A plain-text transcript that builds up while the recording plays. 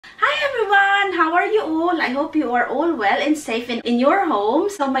everyone, how are you all? I hope you are all well and safe in your home.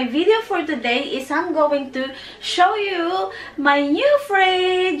 So my video for today is I'm going to show you my new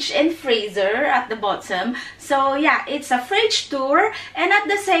fridge and freezer at the bottom. So yeah, it's a fridge tour, and at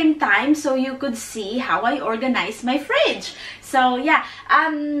the same time so you could see how I organize my fridge. So yeah,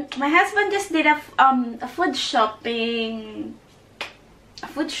 my husband just did a food shopping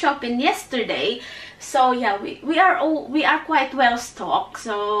yesterday. So yeah, we are quite well stocked.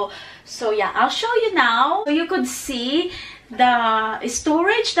 So yeah, I'll show you now. So you could see the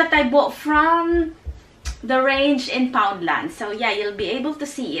storage that I bought from the range in Poundland. So yeah, you'll be able to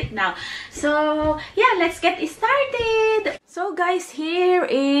see it now. So yeah, let's get started. So guys, here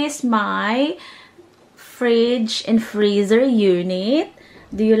is my fridge and freezer unit.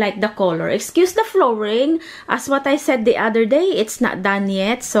 Do you like the color? Excuse the flooring. As what I said the other day, it's not done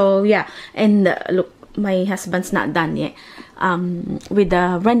yet. So yeah, and look, my husband's not done yet with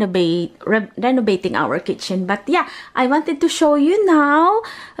the renovating our kitchen. But yeah, I wanted to show you now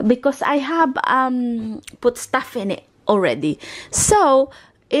because I have put stuff in it already. So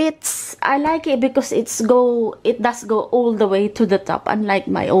I like it because it does go all the way to the top, unlike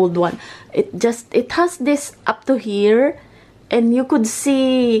my old one. It has this up to here. And you could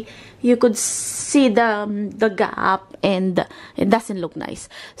see the gap, and it doesn't look nice.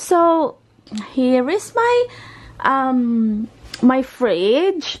 So here is my my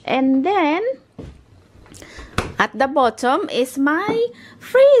fridge, and then at the bottom is my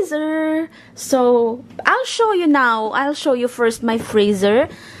freezer. So I'll show you now. I'll show you first my freezer.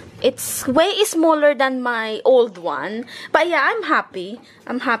 It's way smaller than my old one, but yeah, I'm happy.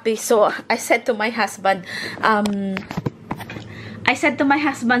 So I said to my husband,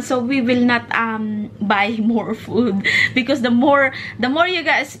 so we will not buy more food, because the more you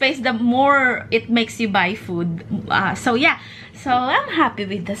got space, the more it makes you buy food. So yeah, so I'm happy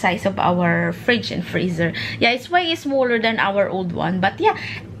with the size of our fridge and freezer. Yeah, it's way smaller than our old one, but yeah,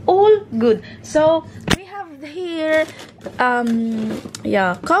 all good. So we have here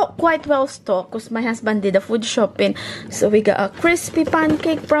yeah, quite well stocked because my husband did a food shopping. So we got a crispy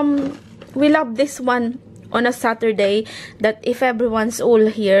pancake we love this one on a Saturday, that if everyone's all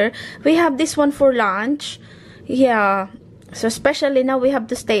here, we have this one for lunch. Yeah, so especially now we have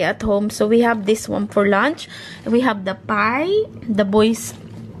to stay at home, so we have this one for lunch. We have the pie, the boys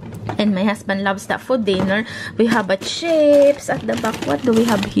and my husband loves that for dinner. We have a chips at the back. What do we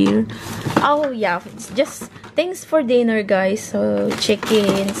have here? Oh yeah, it's just things for dinner, guys. So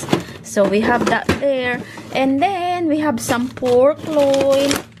chickens, so we have that there, and then we have some pork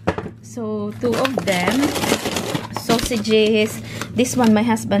loin. So 2 of them, sausages. This one my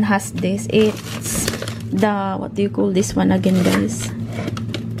husband has this. It's the, what do you call this one again, guys?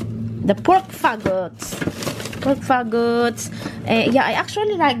 The pork faggots. Yeah, I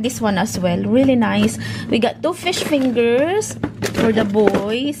actually like this one as well. Really nice. We got 2 fish fingers for the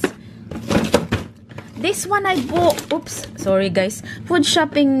boys. This one I bought, oops, sorry guys, food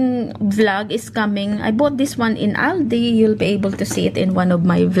shopping vlog is coming. I bought this one in Aldi. You'll be able to see it in one of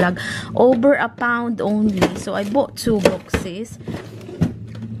my vlog. Over £1 only. So I bought 2 boxes.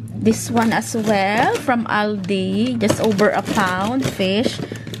 This one as well from Aldi, just over £1 fish.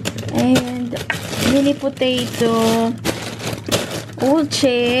 And mini potato, all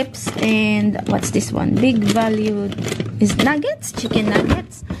chips, and what's this one? Big value is nuggets, chicken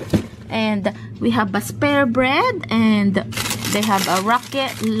nuggets. And we have a spare bread, and they have a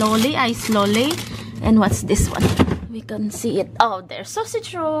rocket lolly, ice lolly. And what's this one? We can see it. Oh, there's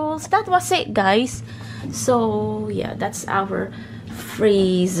sausage rolls. That was it, guys. So yeah, that's our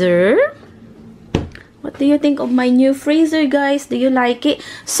freezer. What do you think of my new freezer, guys? Do you like it?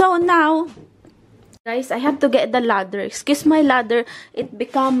 So now, guys, I have to get the ladder. Excuse my ladder. It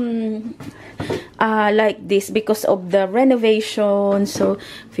become like this because of the renovation. So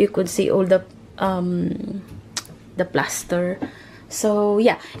if you could see all the plaster. So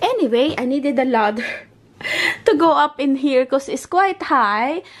yeah, anyway, I needed a ladder to go up in here because it's quite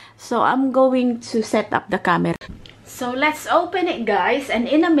high. So I'm going to set up the camera. So let's open it, guys, and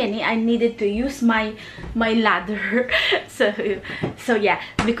in a minute I needed to use my ladder. so yeah,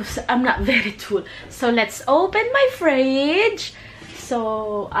 because I'm not very tall. So let's open my fridge.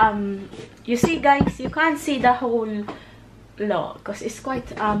 So you see, guys, you can't see the whole lot because it's quite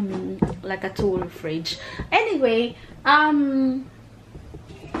like a tall fridge. Anyway,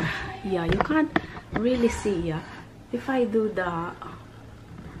 yeah, you can't really see if I do the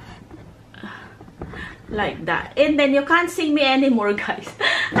like that, and then you can't see me anymore, guys.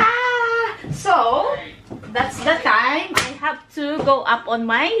 So that's the time I have to go up on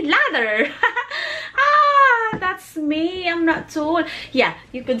my ladder. That's It's me. I'm not tall. Yeah,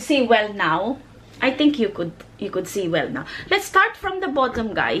 you could see well now. I think you could see well now. Let's start from the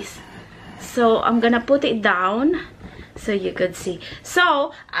bottom, guys. So I'm gonna put it down so you could see.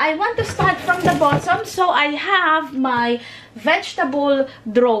 So I want to start from the bottom. So I have my vegetable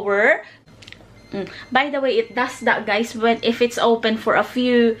drawer. By the way, it does that, guys, when if it's open for a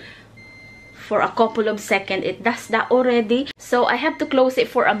couple of seconds, it does that already. So I have to close it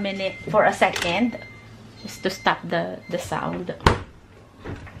for a second, just to stop the sound.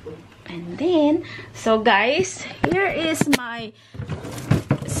 And then, so guys, here is my,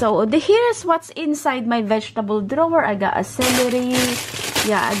 here's what's inside my vegetable drawer. I got a celery,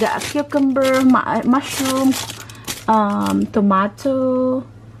 yeah, I got a cucumber, mushroom, tomato,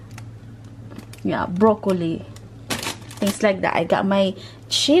 yeah, broccoli, things like that. I got my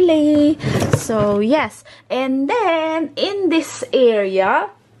chili. So yes, and then in this area,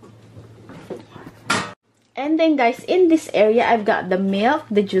 and then guys, in this area I've got the milk,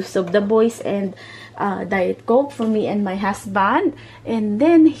 the juice of the boys, and Diet Coke for me and my husband. And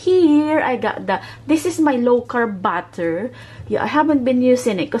then here I got this is my low carb butter. Yeah, I haven't been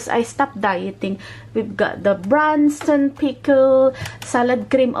using it because I stopped dieting. We've got the Branston pickle,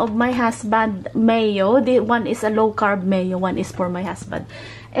 salad cream of my husband, mayo. The one is a low carb mayo, one is for my husband.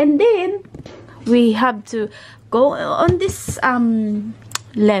 And then we have to go on this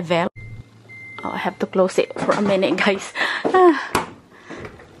level. Oh, I have to close it for a minute, guys.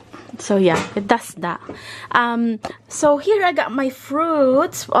 So yeah, it does that. So here I got my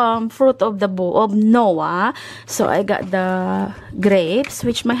fruits, fruit of the bowl of Noah. So I got the grapes,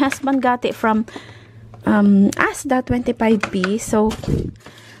 which my husband got it from Asda 25p. So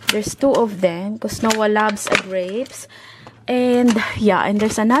there's 2 of them because Noah loves grapes. And yeah, and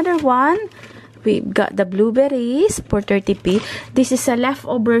there's another one. We've got the blueberries for 30p. This is a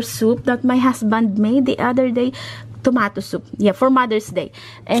leftover soup that my husband made the other day. Tomato soup, yeah, for Mother's Day.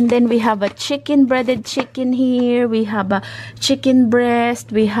 And then we have a chicken, breaded chicken here. We have a chicken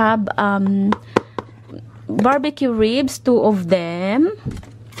breast. We have barbecue ribs, 2 of them.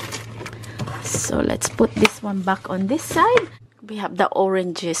 So let's put this one back on this side. We have the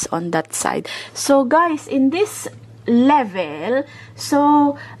oranges on that side. So guys, in this level,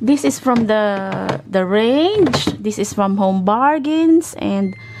 so this is from the range. This is from Home Bargains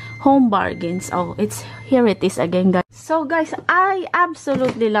and Home Bargains. Oh, it's here, it is again, guys. So guys, I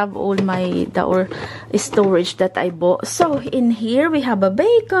absolutely love all the storage that I bought. So in here we have a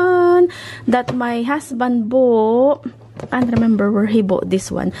bacon that my husband bought. I can't remember where he bought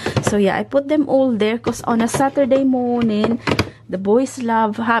this one. So yeah, I put them all there because on a Saturday morning the boys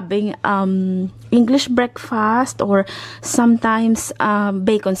love having English breakfast or sometimes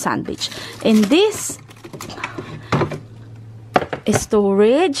bacon sandwich. In this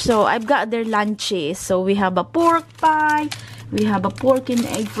storage, so I've got their lunches. So we have a pork pie, we have a pork and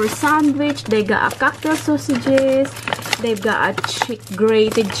egg for sandwich, they got a cocktail sausages, they've got a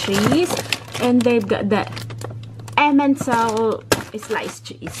grated cheese, and they've got the Emmental sliced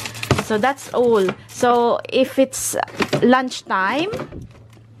cheese. So that's all. So if it's lunchtime,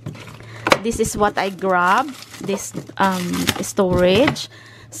 this is what I grab, this storage.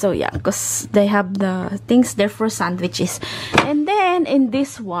 So yeah, because they have the things there for sandwiches. And then in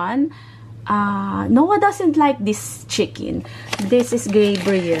this one, Noah doesn't like this chicken. This is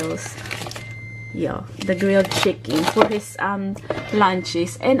Gabriel's. Yeah, the grilled chicken for his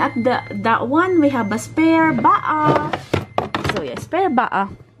lunches. And at that one we have a spare baa. So yeah, spare baa.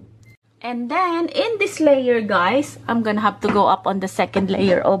 And then in this layer, guys, I'm gonna have to go up on the second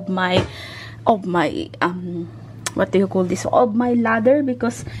layer of my what do you call this, of my ladder,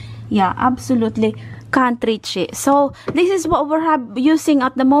 because yeah, absolutely can't reach it. So this is what we're using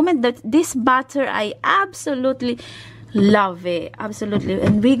at the moment. That this butter, I absolutely love it, absolutely.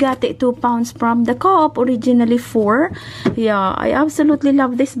 And we got it 2 pounds from the co-op, originally 4. Yeah, I absolutely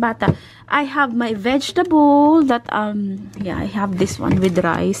love this butter. I have my vegetable that yeah, I have this one with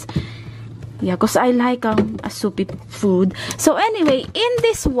rice. Yeah, because I like a soupy food. So anyway, in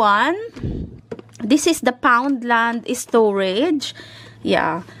this one, this is the Poundland storage.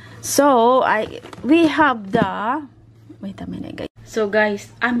 Yeah. So we have the, wait a minute, guys. So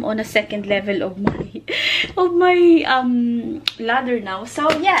guys, I'm on a second level of my ladder now.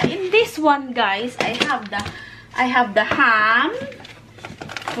 So yeah, in this one, guys, I have the ham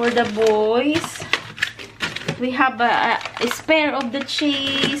for the boys. We have a spare of the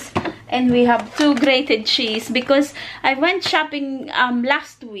cheese, And we have 2 grated cheese because I went shopping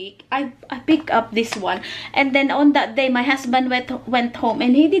last week. I picked up this one, and then on that day my husband went home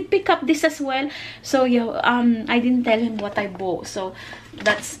and he did pick up this as well. So yeah, I didn't tell him what I bought, so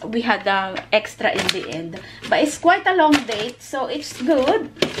we had extra in the end. But it's quite a long date, so it's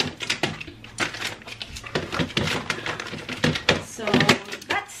good. So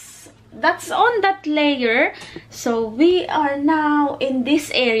that's on that layer. So we are now in this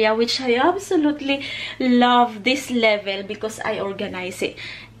area, which I absolutely love this level because I organize it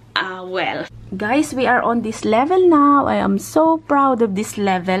well. Guys, we are on this level now. I am so proud of this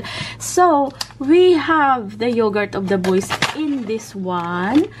level. So we have the yogurt of the boys in this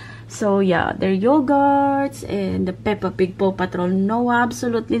one. So yeah, their yogurts and the Peppa Pig Paw Patrol. Noah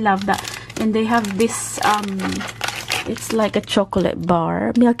absolutely love that. And they have this it's like a chocolate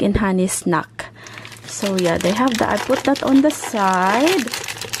bar, milk and honey snack. So yeah, they have that. I put that on the side,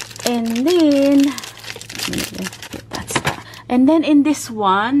 and then that's that. And then in this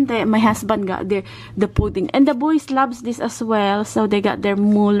one, my husband got the pudding, and the boys loves this as well. So they got their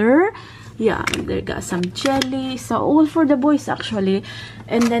Muller. Yeah, they got some jelly. So all for the boys actually.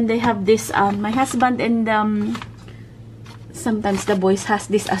 And then they have this. My husband and sometimes the boys has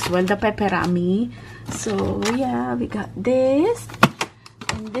this as well, the pepperami. So yeah, we got this,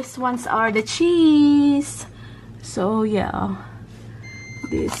 and these ones are the cheese. So yeah,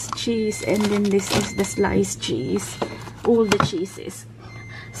 this cheese, and then this is the sliced cheese, all the cheeses.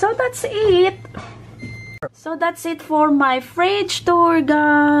 So that's it. So that's it for my fridge tour,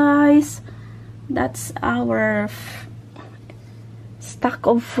 guys. That's our stack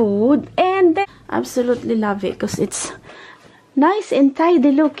of food, and I absolutely love it because it's nice and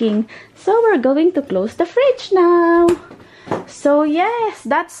tidy looking. So we're going to close the fridge now. So yes,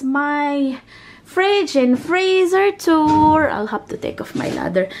 that's my fridge and freezer tour. I'll have to take off my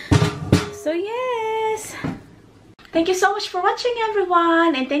ladder. So yes, thank you so much for watching,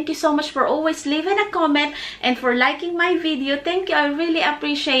 everyone, and thank you so much for always leaving a comment and for liking my video. Thank you, I really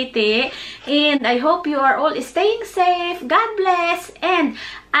appreciate it, and I hope you are all staying safe. God bless, and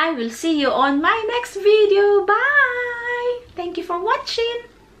I will see you on my next video. Bye. Thank you for watching.